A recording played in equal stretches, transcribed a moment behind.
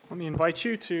Let me invite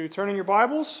you to turn in your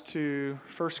Bibles to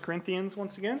 1 Corinthians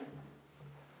once again.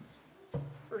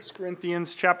 1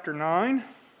 Corinthians chapter 9.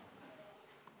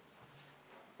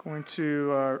 Going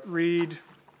to read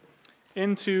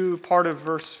into part of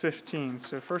verse 15.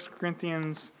 So 1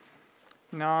 Corinthians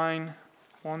 9,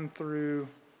 1 through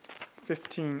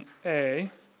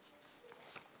 15a.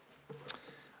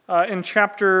 In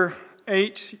chapter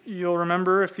 8, you'll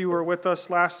remember if you were with us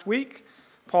last week,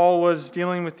 Paul was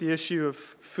dealing with the issue of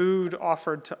food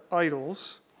offered to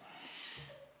idols.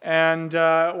 And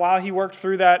while he worked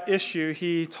through that issue,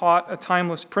 he taught a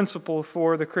timeless principle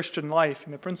for the Christian life.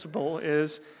 And the principle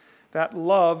is that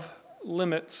love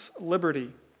limits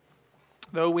liberty.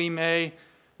 Though we may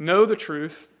know the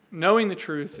truth, knowing the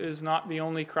truth is not the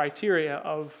only criteria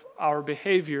of our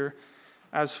behavior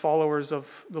as followers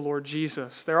of the Lord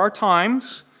Jesus. There are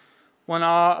times when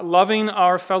loving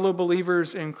our fellow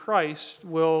believers in Christ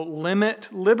will limit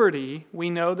liberty we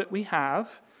know that we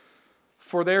have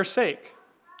for their sake,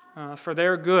 for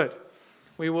their good.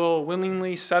 We will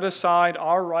willingly set aside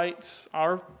our rights,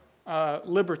 our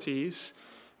liberties,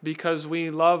 because we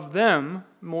love them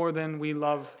more than we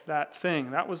love that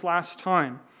thing. That was last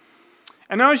time.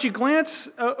 And now as you glance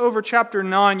over chapter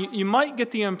 9, you might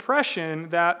get the impression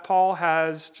that Paul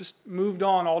has just moved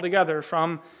on altogether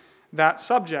from that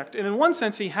subject. And in one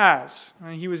sense, he has.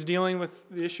 He was dealing with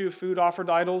the issue of food offered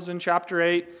to idols in chapter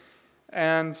 8,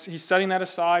 and he's setting that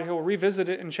aside. He'll revisit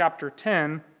it in chapter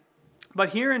 10. But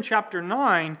here in chapter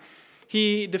 9,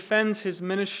 he defends his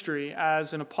ministry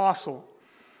as an apostle.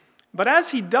 But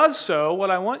as he does so, what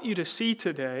I want you to see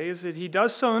today is that he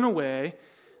does so in a way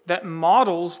that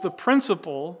models the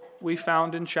principle we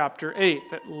found in chapter 8,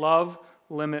 that love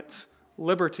limits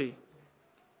liberty.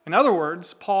 In other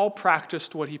words, Paul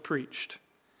practiced what he preached.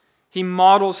 He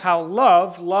models how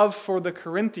love for the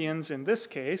Corinthians in this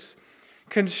case,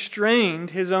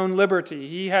 constrained his own liberty.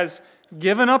 He has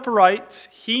given up rights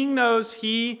he knows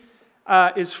he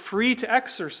is free to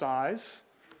exercise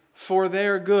for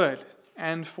their good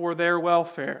and for their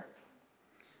welfare.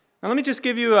 Now let me just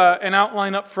give you an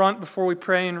outline up front before we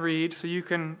pray and read so you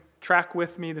can track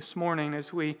with me this morning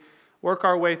as we work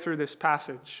our way through this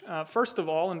passage. First of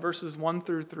all, in verses 1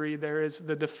 through 3, there is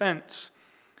the defense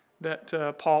that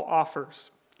Paul offers.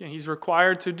 He's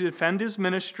required to defend his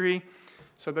ministry,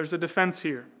 so there's a defense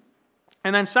here.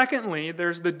 And then secondly,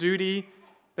 there's the duty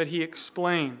that he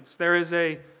explains. There is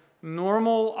a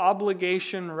normal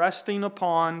obligation resting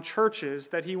upon churches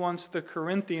that he wants the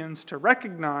Corinthians to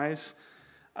recognize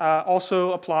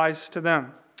also applies to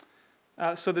them.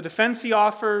 So the defense he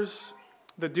offers,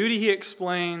 the duty he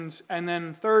explains, and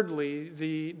then thirdly,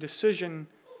 the decision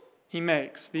he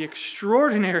makes, the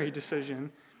extraordinary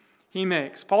decision he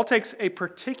makes. Paul takes a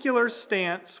particular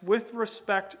stance with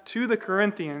respect to the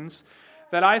Corinthians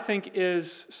that I think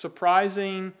is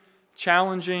surprising,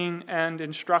 challenging, and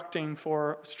instructive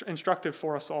for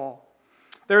us all.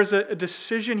 There's a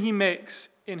decision he makes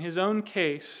in his own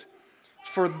case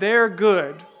for their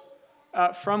good,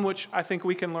 from which I think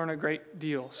we can learn a great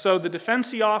deal. So the defense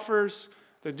he offers,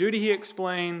 the duty he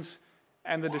explains,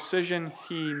 and the decision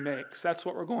he makes. That's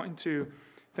what we're going to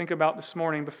think about this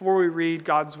morning. Before we read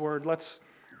God's word, let's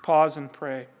pause and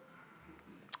pray.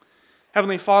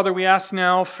 Heavenly Father, we ask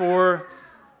now for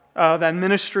that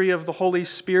ministry of the Holy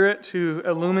Spirit who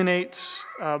illuminates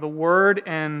the word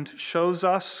and shows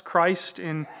us Christ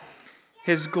in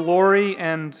his glory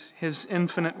and his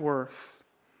infinite worth.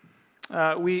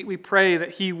 We pray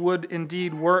that he would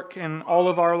indeed work in all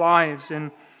of our lives, in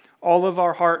all of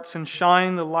our hearts, and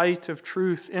shine the light of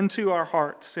truth into our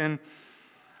hearts, and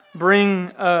bring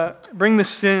the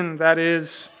sin that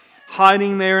is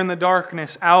hiding there in the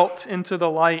darkness out into the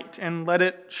light, and let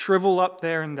it shrivel up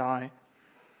there and die.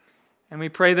 And we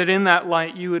pray that in that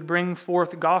light you would bring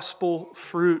forth gospel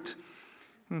fruit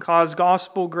and cause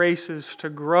gospel graces to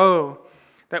grow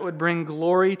that would bring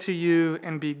glory to you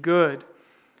and be good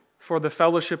for the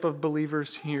fellowship of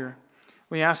believers here.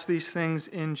 We ask these things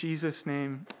in Jesus'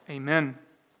 name. Amen.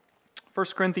 1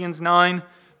 Corinthians 9,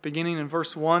 beginning in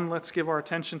verse 1, let's give our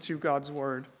attention to God's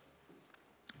word.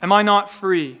 Am I not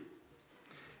free?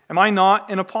 Am I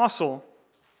not an apostle?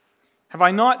 Have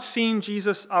I not seen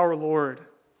Jesus our Lord?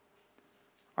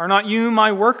 Are not you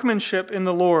my workmanship in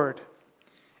the Lord?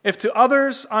 If to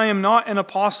others I am not an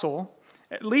apostle,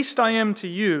 at least I am to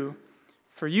you,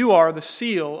 for you are the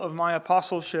seal of my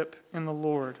apostleship in the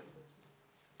Lord.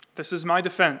 This is my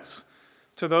defense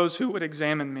to those who would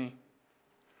examine me.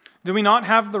 Do we not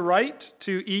have the right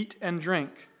to eat and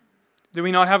drink? Do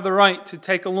we not have the right to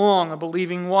take along a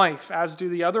believing wife, as do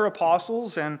the other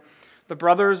apostles and the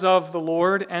brothers of the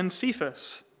Lord and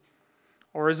Cephas?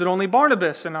 Or is it only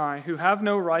Barnabas and I who have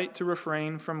no right to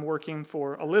refrain from working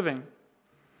for a living?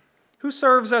 Who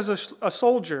serves as a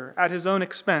soldier at his own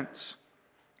expense?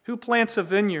 Who plants a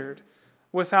vineyard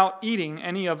without eating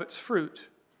any of its fruit?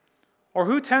 Or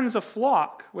who tends a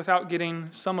flock without getting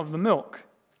some of the milk?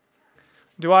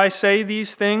 Do I say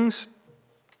these things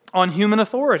on human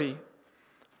authority?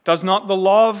 Does not the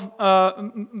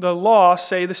law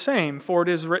say the same? For it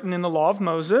is written in the law of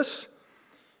Moses,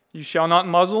 "You shall not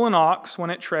muzzle an ox when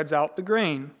it treads out the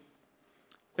grain."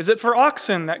 Is it for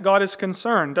oxen that God is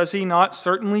concerned? Does he not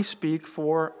certainly speak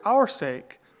for our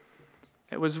sake?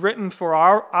 It was written for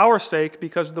our sake,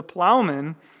 because the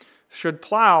plowman should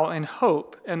plow in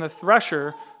hope, and the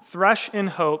thresher thresh in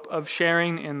hope of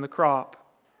sharing in the crop.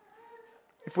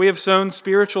 If we have sown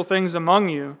spiritual things among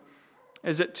you,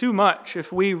 is it too much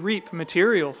if we reap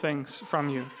material things from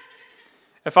you?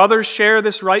 If others share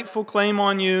this rightful claim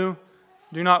on you,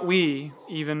 do not we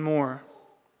even more?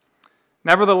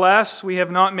 Nevertheless, we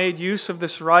have not made use of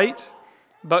this right,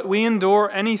 but we endure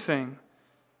anything,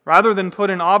 rather than put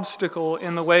an obstacle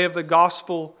in the way of the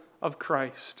gospel of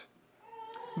Christ.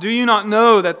 Do you not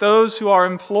know that those who are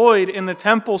employed in the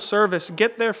temple service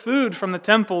get their food from the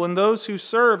temple, and those who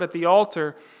serve at the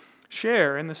altar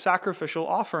share in the sacrificial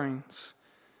offerings?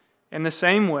 In the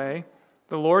same way,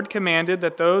 the Lord commanded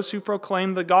that those who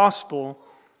proclaim the gospel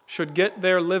should get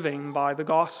their living by the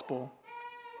gospel.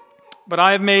 But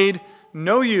I have made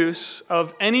no use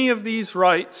of any of these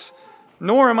rights,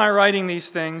 nor am I writing these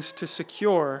things to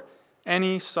secure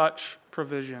any such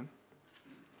provision.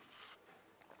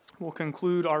 We'll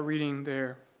conclude our reading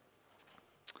there.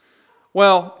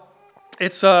 Well,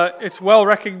 it's well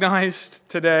recognized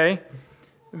today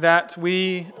that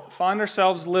we find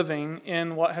ourselves living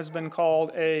in what has been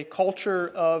called a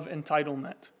culture of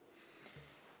entitlement.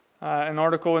 An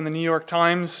article in the New York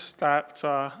Times that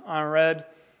I read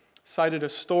cited a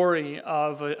story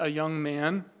of a young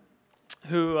man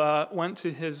who went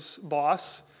to his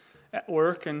boss at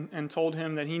work and told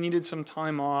him that he needed some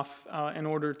time off in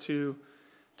order to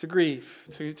grieve,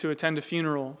 to attend a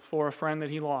funeral for a friend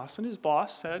that he lost. And his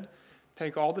boss said,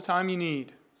 "Take all the time you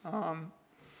need,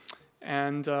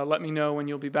 and let me know when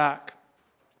you'll be back."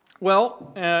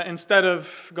 Well, instead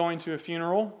of going to a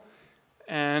funeral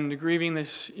and grieving,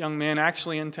 this young man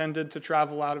actually intended to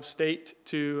travel out of state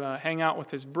to hang out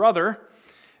with his brother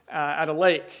at a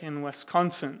lake in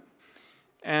Wisconsin.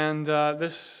 And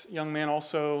this young man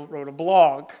also wrote a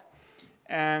blog.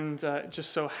 And it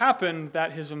just so happened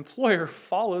that his employer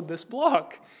followed this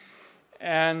blog.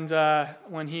 And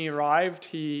when he arrived,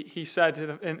 he said,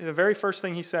 the very first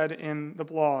thing he said in the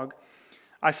blog,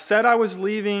 "I said I was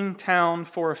leaving town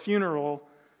for a funeral.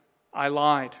 I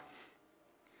lied."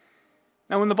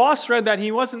 Now, when the boss read that,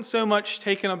 he wasn't so much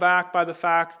taken aback by the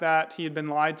fact that he had been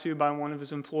lied to by one of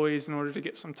his employees in order to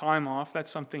get some time off.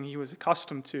 That's something he was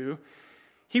accustomed to.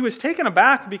 He was taken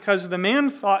aback because the man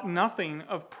thought nothing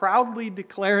of proudly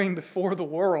declaring before the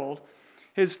world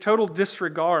his total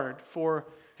disregard for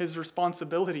his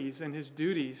responsibilities and his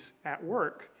duties at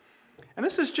work. And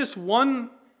this is just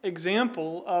one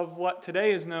example of what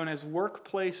today is known as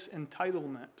workplace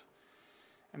entitlement.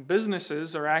 And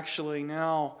businesses are actually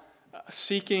now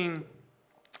seeking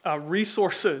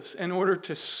resources in order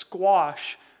to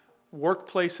squash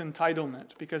workplace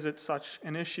entitlement because it's such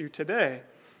an issue today.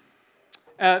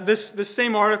 This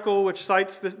same article, which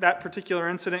cites that particular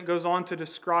incident, goes on to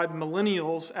describe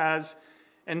millennials as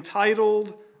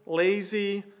entitled,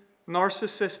 lazy,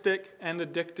 narcissistic, and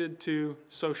addicted to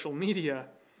social media.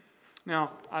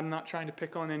 Now, I'm not trying to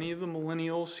pick on any of the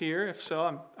millennials here. If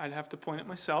so, I'd have to point at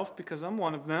myself because I'm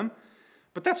one of them.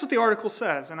 But that's what the article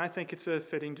says, and I think it's a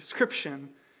fitting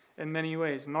description in many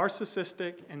ways.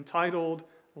 Narcissistic, entitled,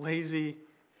 lazy,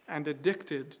 and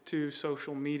addicted to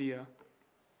social media.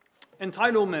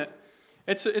 Entitlement,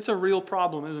 it's a real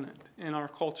problem, isn't it, in our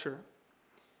culture?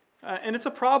 And it's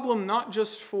a problem not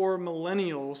just for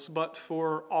millennials, but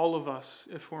for all of us,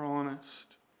 if we're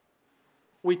honest.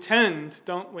 We tend,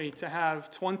 don't we, to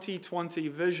have 20/20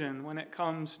 vision when it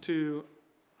comes to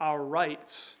our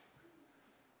rights.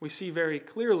 We see very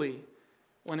clearly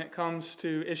when it comes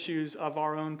to issues of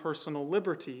our own personal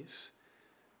liberties.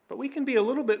 But we can be a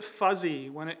little bit fuzzy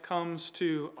when it comes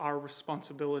to our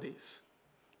responsibilities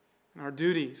and our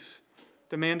duties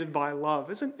demanded by love.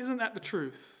 Isn't that the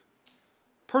truth?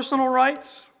 Personal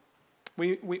rights,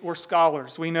 we're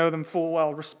scholars. We know them full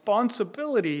well.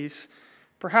 Responsibilities,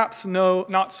 perhaps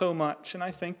not so much. And I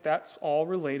think that's all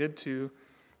related to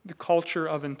the culture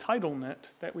of entitlement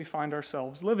that we find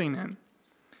ourselves living in.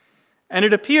 And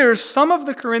it appears some of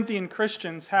the Corinthian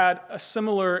Christians had a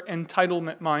similar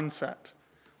entitlement mindset.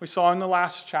 We saw in the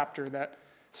last chapter that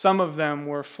Some of them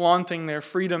were flaunting their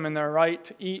freedom and their right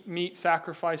to eat meat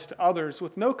sacrificed to others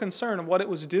with no concern of what it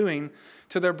was doing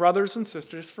to their brothers and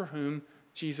sisters for whom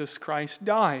Jesus Christ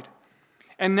died.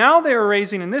 And now they are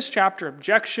raising in this chapter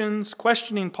objections,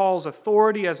 questioning Paul's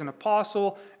authority as an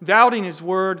apostle, doubting his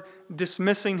word,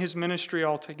 dismissing his ministry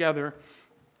altogether.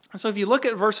 So if you look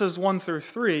at verses 1 through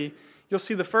 3, you'll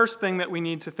see the first thing that we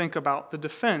need to think about, the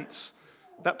defense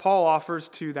that Paul offers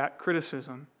to that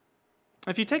criticism.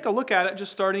 If you take a look at it,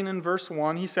 just starting in verse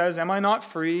 1, he says, "Am I not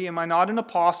free? Am I not an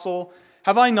apostle?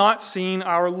 Have I not seen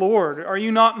our Lord? Are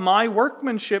you not my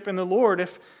workmanship in the Lord?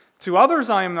 If to others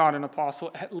I am not an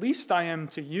apostle, at least I am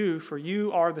to you, for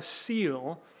you are the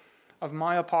seal of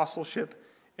my apostleship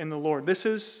in the Lord." This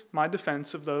is my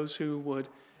defense of those who would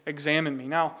examine me.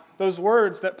 Now, those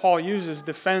words that Paul uses,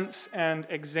 defense and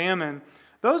examine,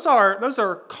 those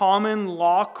are common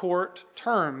law court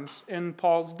terms in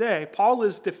Paul's day. Paul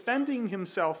is defending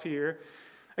himself here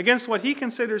against what he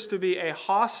considers to be a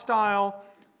hostile,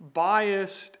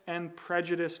 biased, and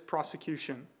prejudiced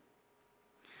prosecution.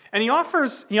 And he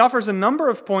offers a number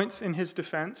of points in his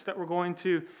defense that we're going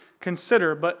to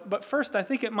consider. But first, I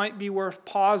think it might be worth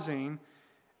pausing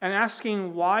and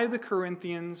asking why the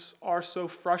Corinthians are so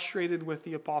frustrated with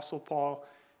the Apostle Paul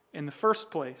in the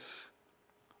first place.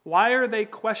 Why are they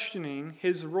questioning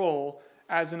his role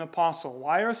as an apostle?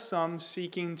 Why are some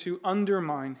seeking to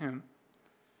undermine him?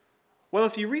 Well,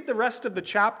 if you read the rest of the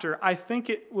chapter, I think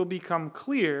it will become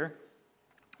clear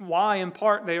why, in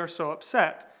part, they are so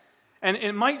upset. And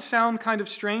it might sound kind of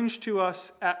strange to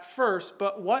us at first,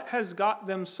 but what has got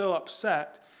them so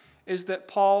upset is that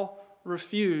Paul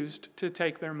refused to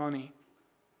take their money.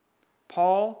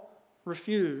 Paul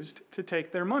refused to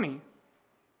take their money.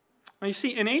 Now, you see,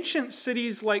 in ancient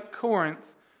cities like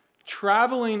Corinth,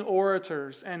 traveling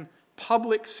orators and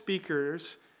public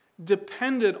speakers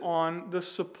depended on the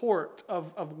support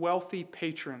of wealthy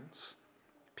patrons,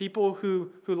 people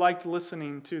who liked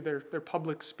listening to their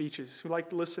public speeches, who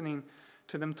liked listening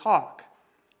to them talk.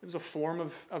 It was a form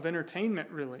of entertainment,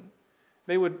 really.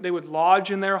 They would lodge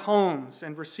in their homes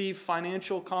and receive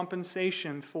financial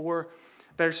compensation for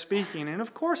their speaking. And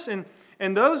of course, in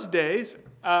those days,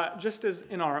 just as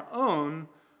in our own,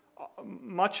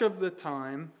 much of the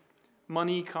time,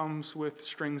 money comes with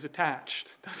strings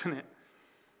attached, doesn't it?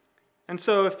 And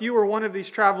so if you were one of these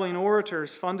traveling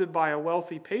orators funded by a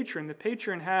wealthy patron, the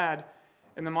patron had,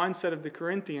 in the mindset of the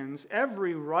Corinthians,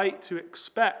 every right to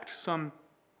expect some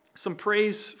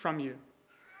praise from you,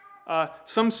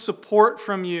 some support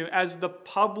from you as the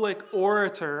public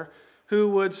orator who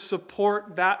would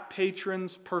support that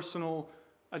patron's personal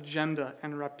agenda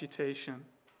and reputation.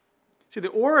 See, the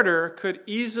orator could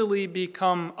easily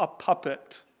become a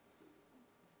puppet,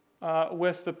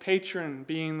 with the patron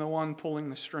being the one pulling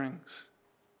the strings.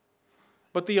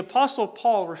 But the Apostle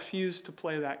Paul refused to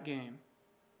play that game.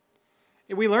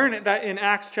 We learn that in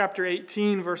Acts chapter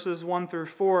 18, verses 1 through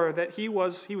 4, that he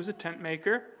was a tent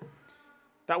maker.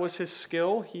 That was his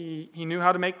skill. He knew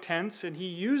how to make tents, and he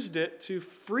used it to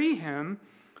free him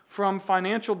from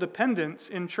financial dependence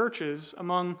in churches,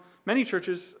 among many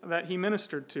churches that he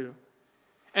ministered to.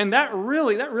 And that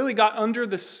really got under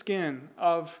the skin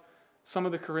of some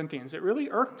of the Corinthians. It really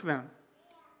irked them.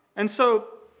 And so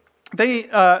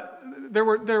there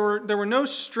were no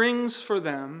strings for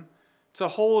them to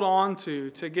hold on to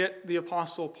get the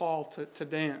Apostle Paul to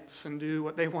dance and do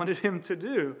what they wanted him to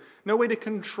do. No way to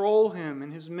control him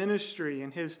in his ministry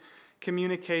and his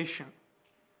communication.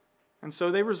 And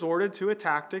so they resorted to a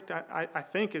tactic that I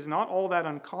think is not all that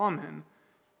uncommon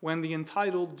when the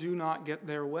entitled do not get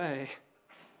their way.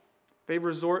 They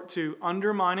resort to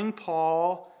undermining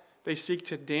Paul. They seek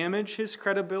to damage his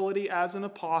credibility as an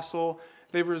apostle.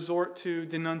 They resort to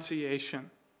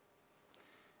denunciation.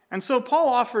 And so Paul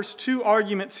offers two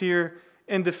arguments here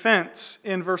in defense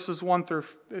in verses 1 through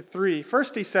 3.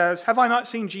 First, he says, "Have I not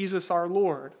seen Jesus our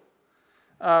Lord?"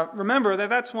 Remember that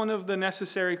that's one of the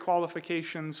necessary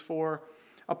qualifications for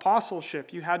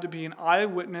apostleship. You had to be an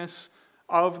eyewitness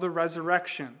of the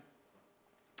resurrection.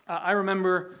 I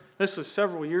remember, this was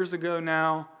several years ago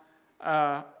now,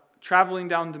 traveling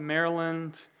down to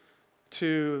Maryland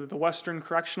to the Western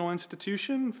Correctional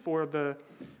Institution for the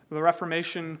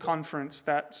Reformation conference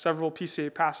that several PCA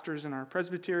pastors in our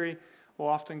presbytery will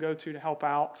often go to help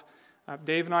out.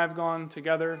 Dave and I have gone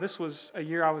together. This was a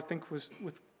year I would think was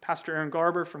with Pastor Aaron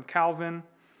Garber from Calvin.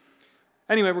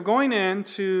 Anyway, we're going in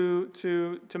to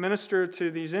minister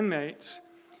to these inmates,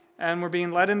 and we're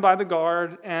being led in by the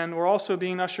guard, and we're also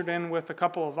being ushered in with a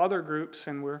couple of other groups,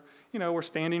 and we're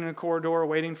standing in a corridor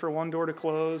waiting for one door to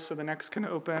close so the next can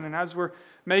open. And as we're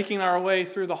making our way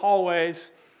through the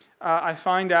hallways, I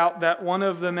find out that one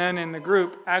of the men in the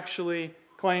group actually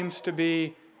claims to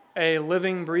be a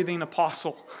living, breathing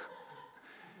apostle.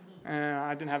 And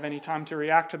I didn't have any time to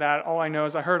react to that. All I know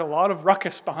is I heard a lot of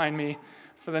ruckus behind me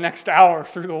for the next hour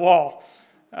through the wall.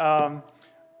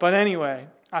 But anyway,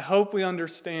 I hope we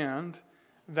understand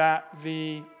that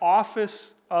the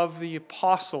office of the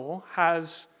apostle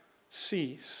has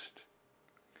ceased.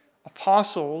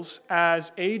 Apostles,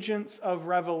 as agents of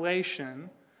revelation,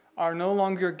 are no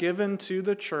longer given to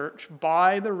the church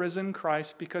by the risen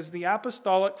Christ because the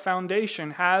apostolic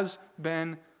foundation has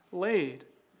been laid.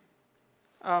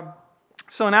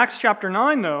 So in Acts chapter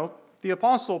 9, though, the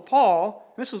apostle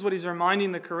Paul, this is what he's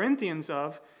reminding the Corinthians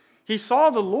of, he saw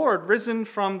the Lord risen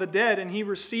from the dead, and he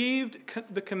received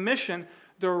the commission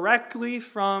directly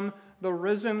from the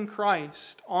risen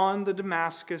Christ on the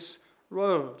Damascus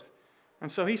road.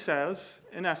 And so he says,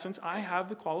 in essence, I have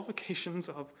the qualifications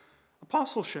of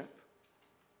apostleship.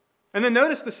 And then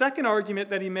notice the second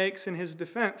argument that he makes in his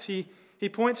defense. He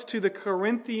points to the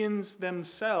Corinthians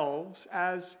themselves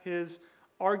as his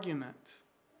argument,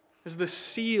 as the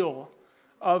seal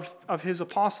of his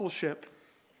apostleship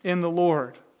in the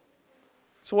Lord.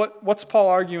 So what's Paul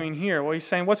arguing here? Well, he's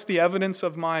saying, what's the evidence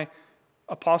of my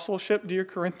apostleship, dear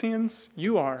Corinthians?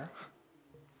 You are.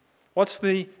 What's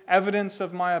the evidence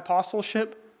of my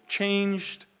apostleship?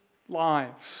 Changed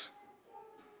lives.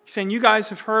 He's saying, you guys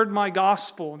have heard my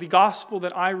gospel, the gospel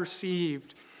that I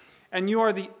received, and you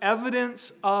are the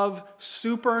evidence of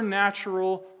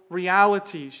supernatural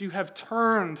realities. You have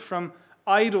turned from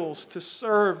idols to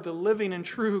serve the living and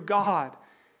true God.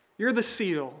 You're the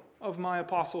seal of my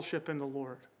apostleship in the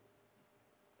Lord.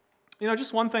 You know,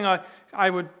 just one thing I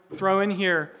would throw in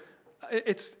here.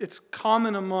 It's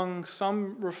common among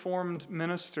some Reformed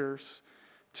ministers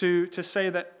to say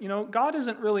that, you know, God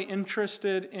isn't really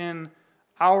interested in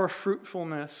our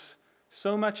fruitfulness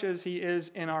so much as he is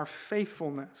in our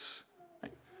faithfulness.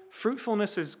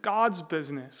 Fruitfulness is God's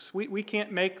business. We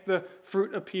can't make the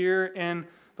fruit appear in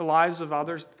the lives of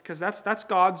others because that's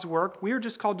God's work. We are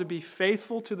just called to be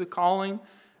faithful to the calling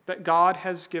that God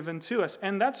has given to us.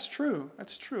 And that's true.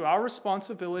 That's true. Our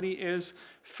responsibility is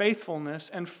faithfulness,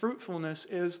 and fruitfulness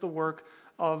is the work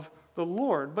of the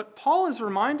Lord. But Paul is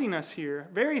reminding us here,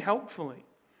 very helpfully,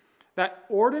 that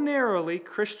ordinarily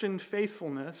Christian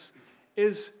faithfulness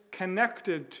is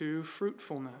connected to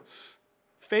fruitfulness.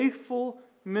 Faithful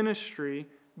ministry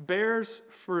bears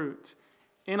fruit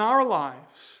in our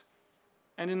lives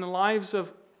and in the lives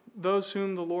of those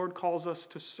whom the Lord calls us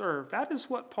to serve. That is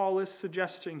what Paul is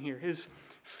suggesting here. His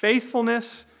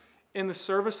faithfulness in the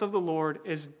service of the Lord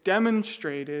is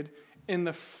demonstrated in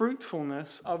the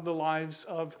fruitfulness of the lives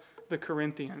of the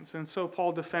Corinthians. And so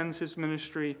Paul defends his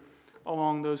ministry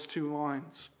along those two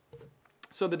lines.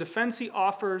 So the defense he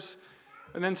offers,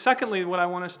 and then secondly, what I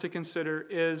want us to consider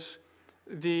is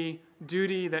the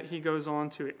duty that he goes on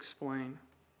to explain.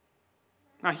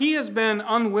 Now, he has been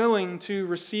unwilling to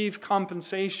receive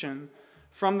compensation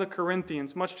from the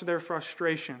Corinthians, much to their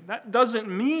frustration. That doesn't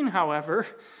mean, however,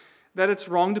 that it's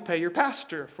wrong to pay your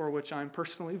pastor, for which I'm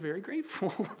personally very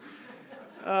grateful.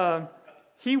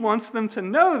 He wants them to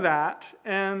know that,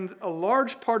 and a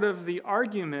large part of the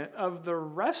argument of the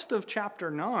rest of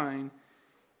chapter 9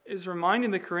 is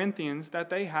reminding the Corinthians that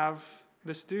they have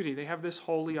this duty, they have this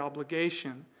holy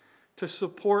obligation to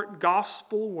support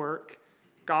gospel work,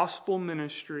 gospel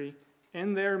ministry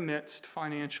in their midst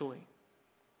financially.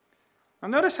 Now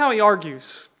notice how he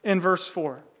argues in verse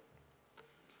 4.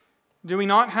 Do we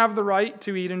not have the right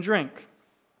to eat and drink?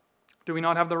 Do we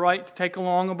not have the right to take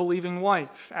along a believing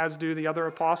wife, as do the other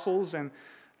apostles and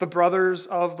the brothers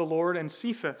of the Lord and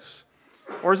Cephas?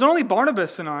 Or is it only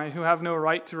Barnabas and I who have no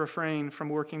right to refrain from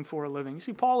working for a living? You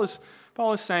see, Paul is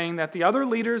saying that the other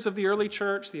leaders of the early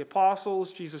church, the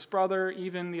apostles, Jesus' brother,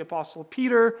 even the apostle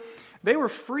Peter, they were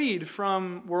freed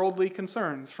from worldly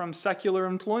concerns, from secular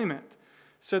employment,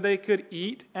 so they could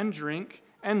eat and drink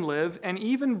and live and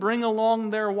even bring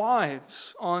along their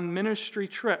wives on ministry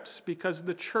trips because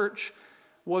the church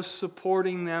was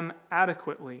supporting them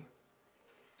adequately.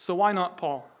 So why not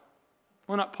Paul?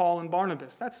 Why not Paul and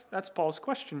Barnabas? That's Paul's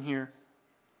question here.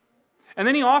 And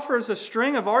then he offers a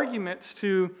string of arguments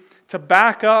to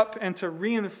back up and to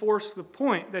reinforce the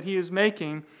point that he is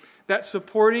making, that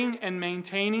supporting and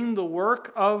maintaining the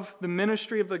work of the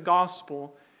ministry of the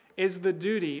gospel is the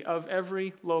duty of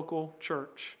every local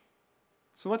church.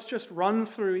 So let's just run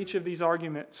through each of these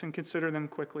arguments and consider them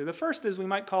quickly. The first is, we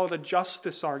might call it a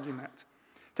justice argument.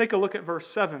 Take a look at verse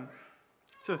 7.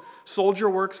 So, soldier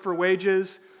works for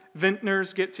wages,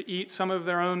 vintners get to eat some of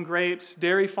their own grapes,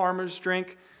 dairy farmers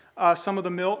drink some of the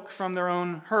milk from their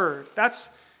own herd.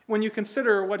 when you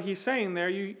consider what he's saying there,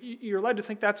 you're led to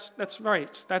think that's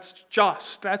right, that's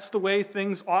just, that's the way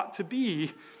things ought to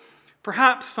be.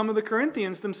 Perhaps some of the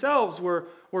Corinthians themselves were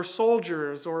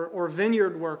soldiers or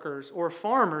vineyard workers or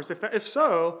farmers. If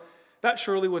so, that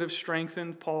surely would have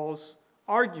strengthened Paul's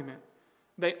argument.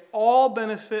 They all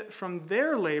benefit from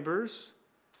their labors,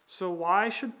 so why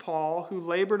should Paul, who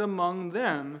labored among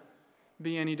them,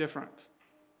 be any different?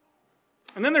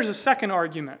 And then there's a second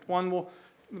argument.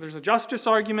 There's a justice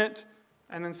argument,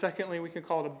 and then secondly, we can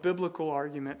call it a biblical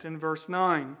argument in verse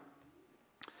 9,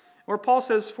 where Paul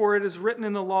says, "For it is written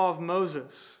in the law of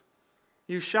Moses,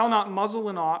 you shall not muzzle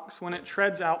an ox when it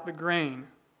treads out the grain."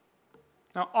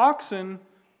 Now, oxen,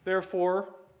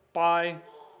 therefore,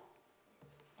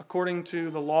 according to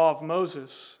the law of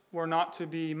Moses, were not to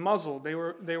be muzzled. They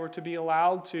were to be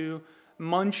allowed to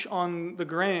munch on the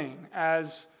grain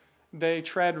as they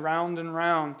tread round and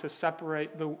round to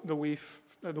separate the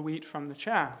wheat from the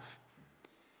chaff.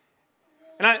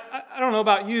 And I don't know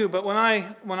about you, but when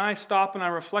I stop and I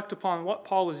reflect upon what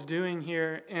Paul is doing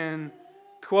here in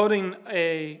quoting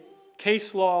a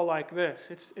case law like this,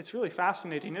 it's really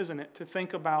fascinating, isn't it, to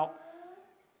think about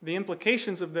the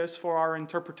implications of this for our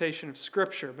interpretation of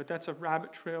Scripture. But that's a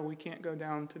rabbit trail we can't go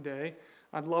down today.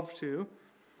 I'd love to.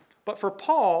 But for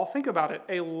Paul, think about it,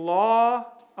 a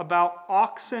law about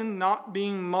oxen not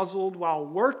being muzzled while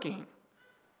working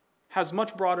has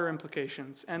much broader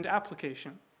implications and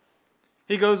application.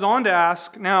 He goes on to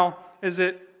ask, now, is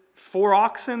it for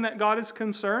oxen that God is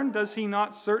concerned? Does he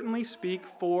not certainly speak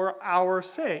for our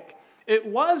sake? It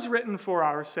was written for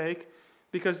our sake,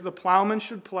 because the plowman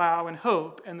should plow in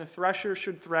hope, and the thresher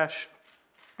should thresh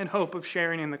in hope of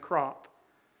sharing in the crop.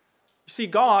 You see,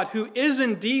 God, who is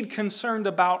indeed concerned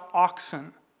about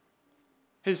oxen,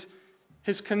 his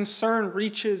concern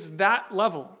reaches that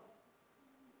level.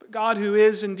 But God, who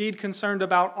is indeed concerned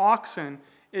about oxen,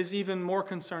 is even more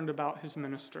concerned about his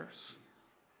ministers.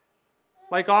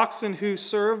 Like oxen who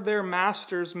serve their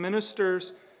masters,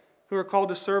 ministers who are called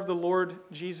to serve the Lord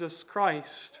Jesus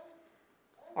Christ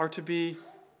are to be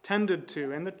tended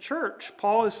to. And the church,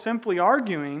 Paul is simply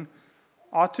arguing,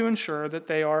 ought to ensure that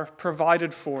they are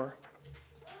provided for.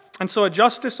 And so a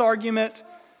justice argument,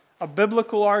 a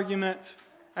biblical argument,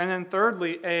 and then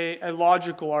thirdly, a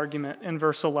logical argument in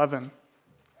verse 11.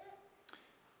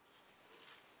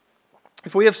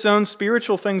 If we have sown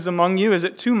spiritual things among you, is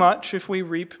it too much if we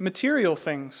reap material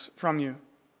things from you?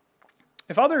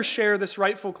 If others share this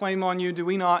rightful claim on you, do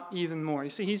we not even more? You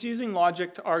see, he's using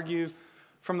logic to argue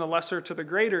from the lesser to the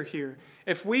greater here.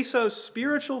 If we sow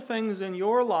spiritual things in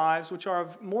your lives, which are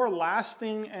of more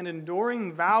lasting and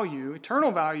enduring value,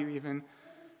 eternal value even,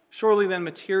 surely then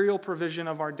material provision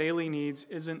of our daily needs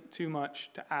isn't too much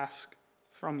to ask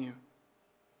from you.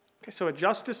 Okay, so a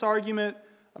justice argument,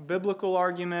 a biblical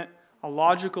argument, a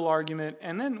logical argument,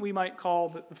 and then we might call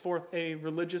the fourth a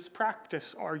religious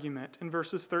practice argument in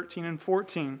verses 13 and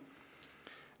 14.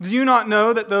 Do you not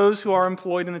know that those who are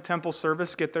employed in the temple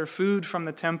service get their food from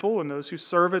the temple, and those who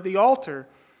serve at the altar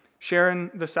share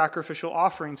in the sacrificial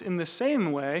offerings? In the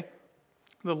same way,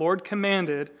 the Lord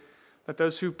commanded that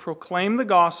those who proclaim the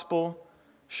gospel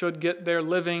should get their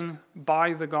living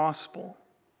by the gospel.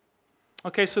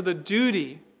 Okay, so the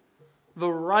duty,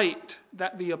 the right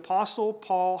that the Apostle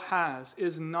Paul has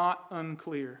is not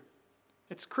unclear.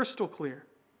 It's crystal clear.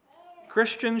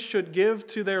 Christians should give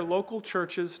to their local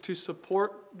churches to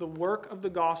support the work of the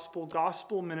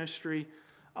gospel ministry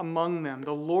among them.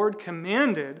 The Lord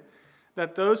commanded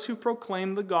that those who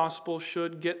proclaim the gospel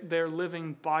should get their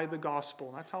living by the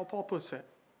gospel. That's how Paul puts it.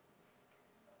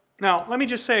 Now, let me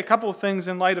just say a couple of things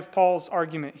in light of Paul's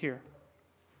argument here.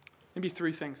 Maybe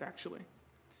three things, actually.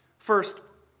 First,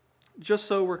 just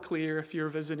so we're clear, if you're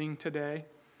visiting today,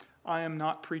 I am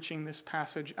not preaching this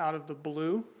passage out of the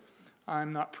blue.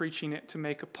 I'm not preaching it to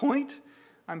make a point.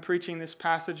 I'm preaching this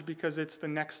passage because it's the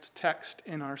next text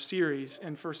in our series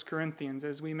in 1 Corinthians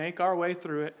as we make our way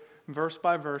through it verse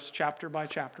by verse, chapter by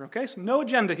chapter. Okay, so no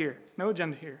agenda here. No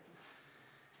agenda here.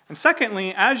 And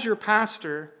secondly, as your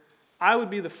pastor, I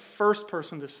would be the first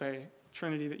person to say,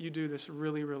 Trinity, that you do this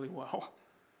really, really well.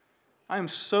 I am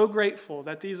so grateful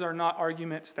that these are not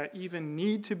arguments that even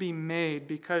need to be made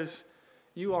because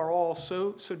you are all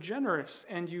so generous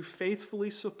and you faithfully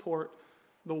support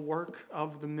the work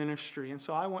of the ministry. And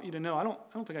so I want you to know, I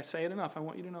don't think I say it enough, I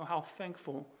want you to know how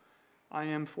thankful I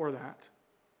am for that.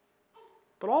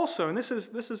 But also, and this is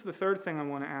the third thing I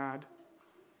want to add,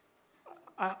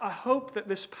 I hope that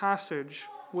this passage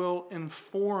will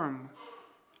inform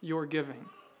your giving.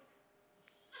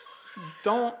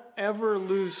 Don't ever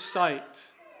lose sight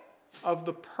of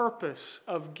the purpose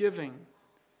of giving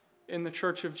in the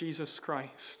Church of Jesus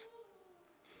Christ.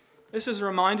 This is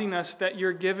reminding us that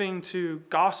you're giving to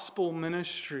gospel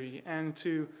ministry and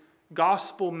to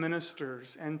gospel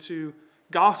ministers and to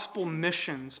gospel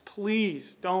missions.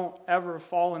 Please don't ever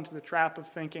fall into the trap of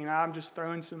thinking, I'm just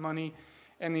throwing some money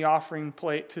in the offering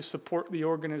plate to support the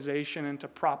organization and to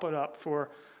prop it up for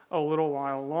a little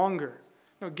while longer.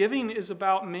 No, giving is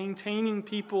about maintaining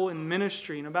people in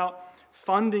ministry and about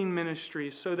funding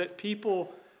ministries so that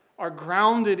people are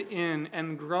grounded in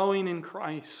and growing in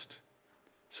Christ,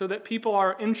 so that people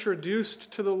are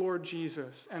introduced to the Lord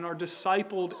Jesus and are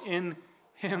discipled in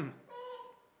Him.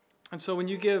 And so when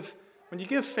you give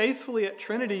faithfully at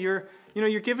Trinity,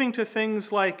 you're giving to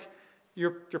things like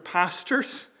your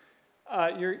pastors.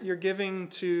 You're giving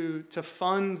to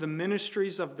fund the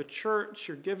ministries of the church.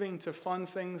 You're giving to fund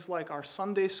things like our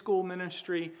Sunday school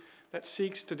ministry that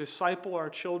seeks to disciple our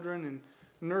children and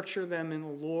nurture them in the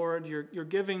Lord. You're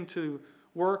giving to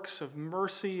works of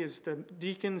mercy as the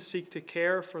deacons seek to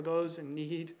care for those in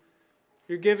need.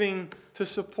 You're giving to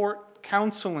support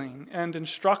counseling and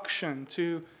instruction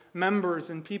to members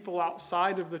and people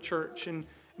outside of the church in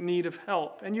need of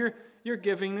help. And you're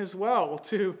giving as well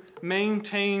to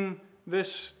maintain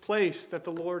this place that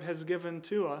the Lord has given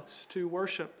to us to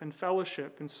worship and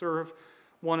fellowship and serve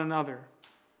one another.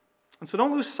 And so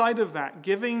don't lose sight of that.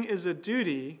 Giving is a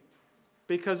duty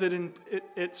because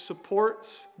it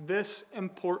supports this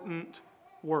important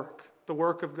work, the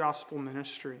work of gospel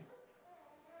ministry.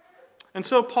 And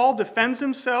so Paul defends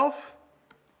himself,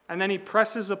 and then he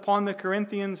presses upon the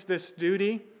Corinthians this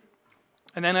duty.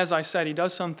 And then, as I said, he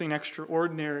does something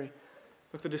extraordinary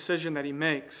with the decision that he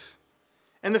makes.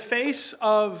 In the face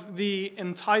of the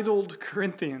entitled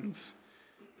Corinthians,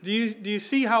 do you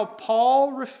see how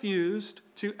Paul refused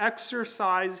to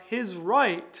exercise his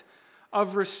right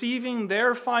of receiving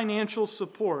their financial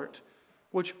support,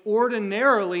 which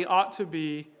ordinarily ought to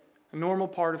be a normal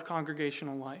part of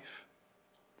congregational life?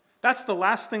 That's the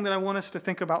last thing that I want us to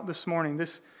think about this morning,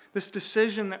 this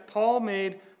decision that Paul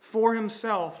made for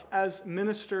himself as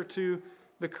minister to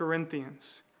the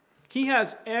Corinthians. He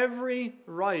has every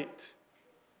right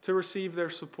to receive their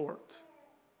support.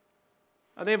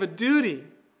 They have a duty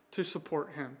to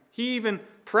support him. He even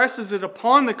presses it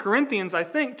upon the Corinthians, I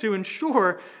think, to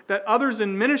ensure that others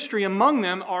in ministry among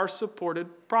them are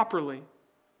supported properly.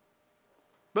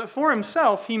 But for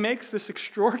himself, he makes this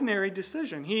extraordinary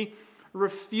decision. He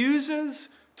refuses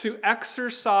to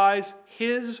exercise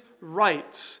his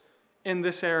rights in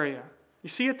this area. You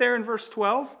see it there in verse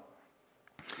 12?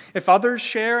 If others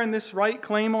share in this right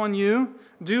claim on you,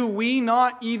 do we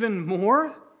not even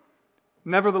more?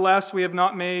 Nevertheless, we have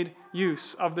not made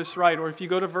use of this right. Or if you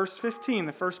go to verse 15,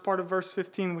 the first part of verse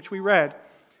 15, which we read,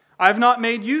 I have not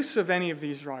made use of any of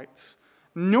these rights,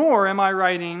 nor am I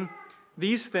writing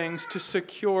these things to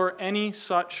secure any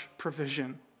such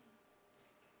provision.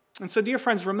 And so, dear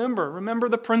friends, remember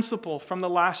the principle from the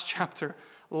last chapter.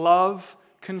 Love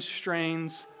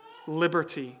constrains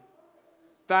liberty.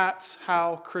 That's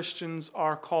how Christians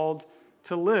are called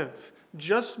to live.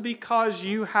 Just because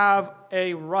you have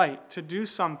a right to do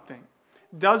something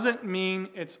doesn't mean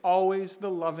it's always the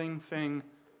loving thing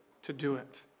to do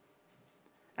it.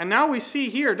 And now we see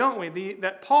here, don't we,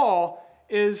 that Paul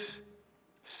is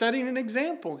setting an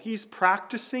example. He's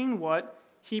practicing what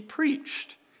he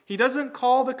preached. He doesn't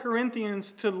call the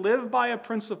Corinthians to live by a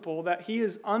principle that he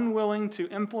is unwilling to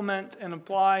implement and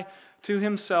apply to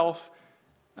himself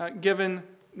given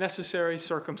necessary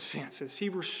circumstances. He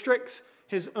restricts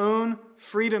his own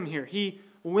freedom here. He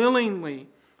willingly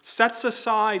sets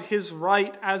aside his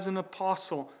right as an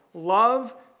apostle.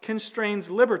 Love constrains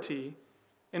liberty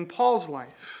in Paul's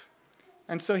life.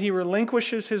 And so he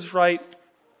relinquishes his right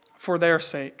for their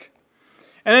sake.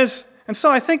 And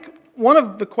so I think one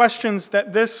of the questions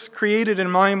that this created in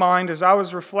my mind as I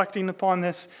was reflecting upon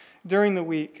this during the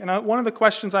week, and one of the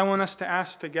questions I want us to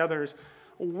ask together is,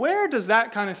 where does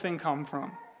that kind of thing come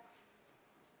from?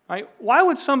 Right? Why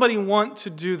would somebody want to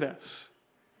do this?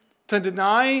 To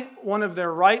deny one of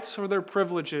their rights or their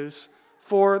privileges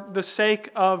for the sake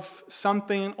of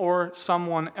something or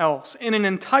someone else. In an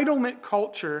entitlement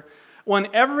culture, when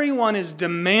everyone is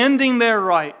demanding their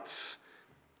rights,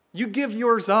 you give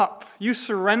yours up. You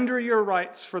surrender your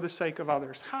rights for the sake of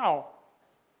others. How?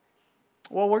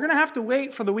 Well, we're going to have to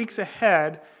wait for the weeks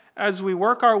ahead as we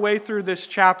work our way through this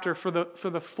chapter for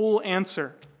the full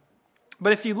answer.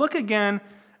 But if you look again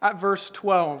at verse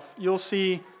 12, you'll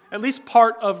see at least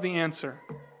part of the answer.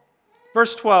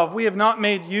 Verse 12, we have not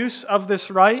made use of this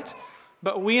right,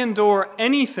 but we endure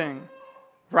anything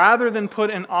rather than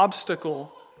put an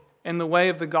obstacle in the way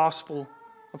of the gospel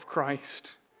of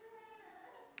Christ.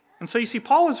 And so you see,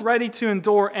 Paul is ready to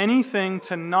endure anything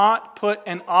to not put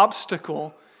an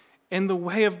obstacle in the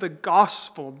way of the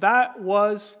gospel. That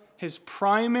was his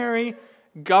primary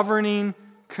governing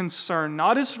concern.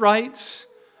 Not his rights,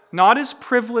 not his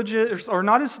privileges, or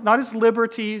not his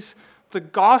liberties. The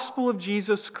gospel of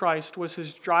Jesus Christ was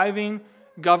his driving,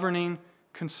 governing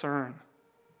concern.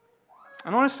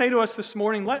 And I want to say to us this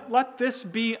morning, let this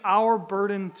be our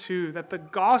burden too, that the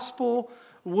gospel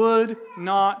would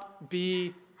not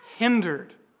be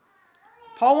hindered.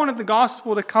 Paul wanted the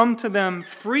gospel to come to them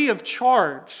free of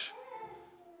charge,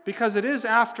 because it is,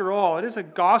 after all, it is a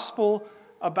gospel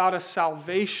about a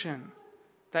salvation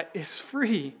that is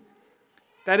free,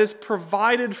 that is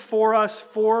provided for us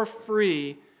for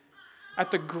free at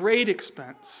the great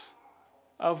expense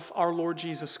of our Lord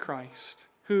Jesus Christ,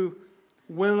 who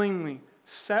willingly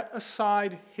set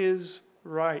aside his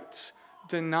rights,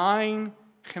 denying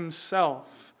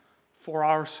himself for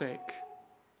our sake,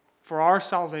 for our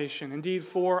salvation, indeed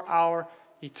for our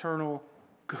eternal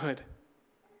good.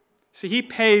 See, he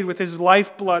paid with his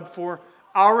lifeblood for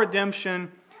our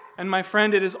redemption, and my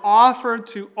friend, it is offered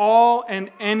to all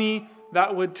and any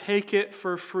that would take it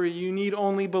for free. You need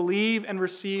only believe and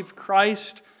receive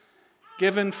Christ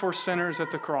given for sinners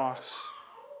at the cross.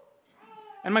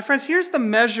 And my friends, here's the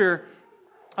measure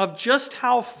of just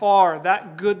how far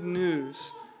that good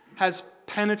news has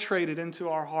penetrated into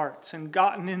our hearts and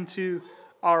gotten into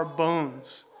our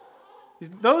bones.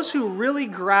 Those who really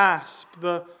grasp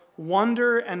the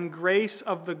wonder and grace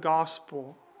of the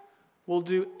gospel will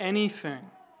do anything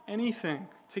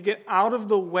to get out of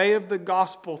the way of the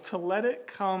gospel, to let it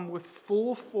come with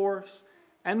full force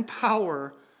and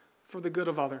power for the good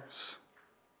of others.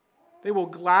 They will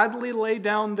gladly lay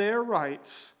down their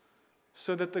rights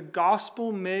so that the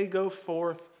gospel may go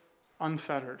forth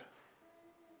unfettered.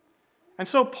 And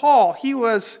so Paul, he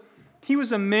was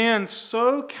a man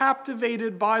so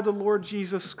captivated by the Lord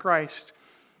Jesus Christ,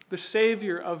 the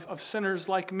Savior of sinners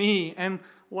like me and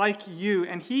like you,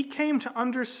 and he came to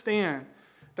understand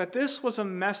that this was a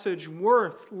message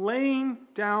worth laying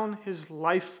down his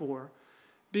life for,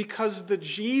 because the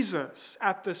Jesus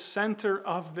at the center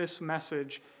of this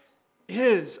message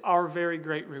is our very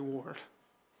great reward.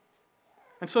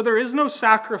 And so there is no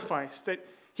sacrifice that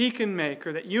he can make,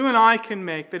 or that you and I can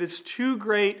make, that is too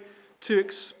great to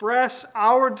express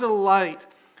our delight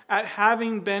at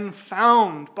having been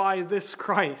found by this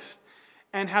Christ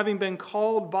and having been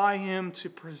called by him to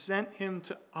present him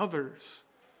to others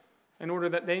in order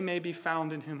that they may be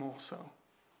found in him also.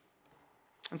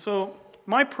 And so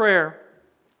my prayer,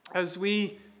 as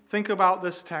we think about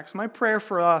this text, my prayer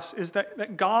for us is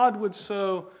that God would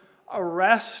so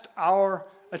arrest our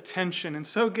attention and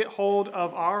so get hold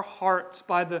of our hearts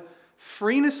by the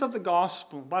freeness of the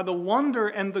gospel, by the wonder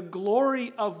and the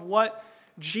glory of what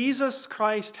Jesus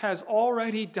Christ has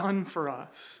already done for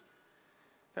us,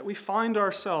 that we find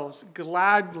ourselves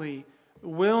gladly,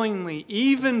 willingly,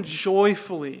 even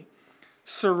joyfully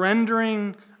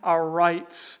surrendering our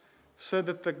rights so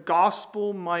that the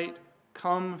gospel might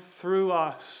come through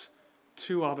us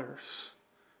to others,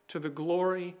 to the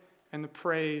glory and the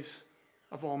praise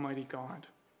of Almighty God.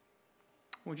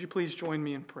 Would you please join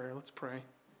me in prayer? Let's pray.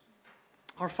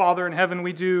 Our Father in heaven,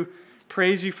 we do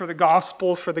praise you for the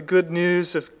gospel, for the good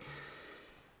news of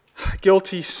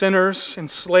guilty sinners,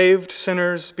 enslaved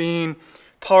sinners being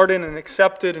pardoned and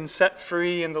accepted and set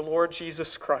free in the Lord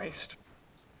Jesus Christ.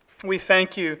 We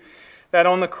thank you that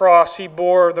on the cross he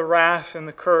bore the wrath and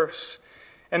the curse,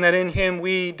 and that in him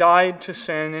we died to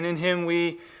sin, and in him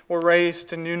we were raised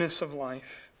to newness of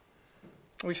life.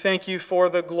 We thank you for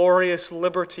the glorious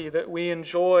liberty that we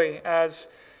enjoy as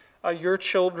your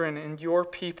children and your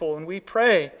people, and we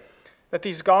pray that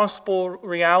these gospel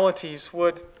realities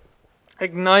would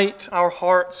ignite our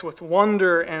hearts with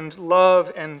wonder and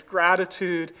love and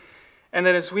gratitude, and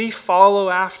that as we follow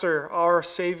after our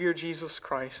Savior Jesus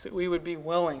Christ, that we would be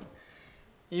willing,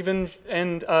 even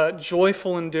and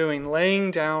joyful in doing,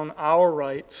 laying down our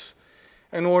rights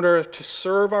in order to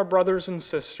serve our brothers and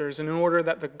sisters, and in order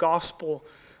that the gospel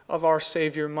of our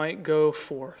Savior might go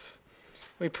forth.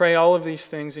 We pray all of these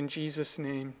things in Jesus'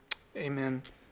 name. Amen.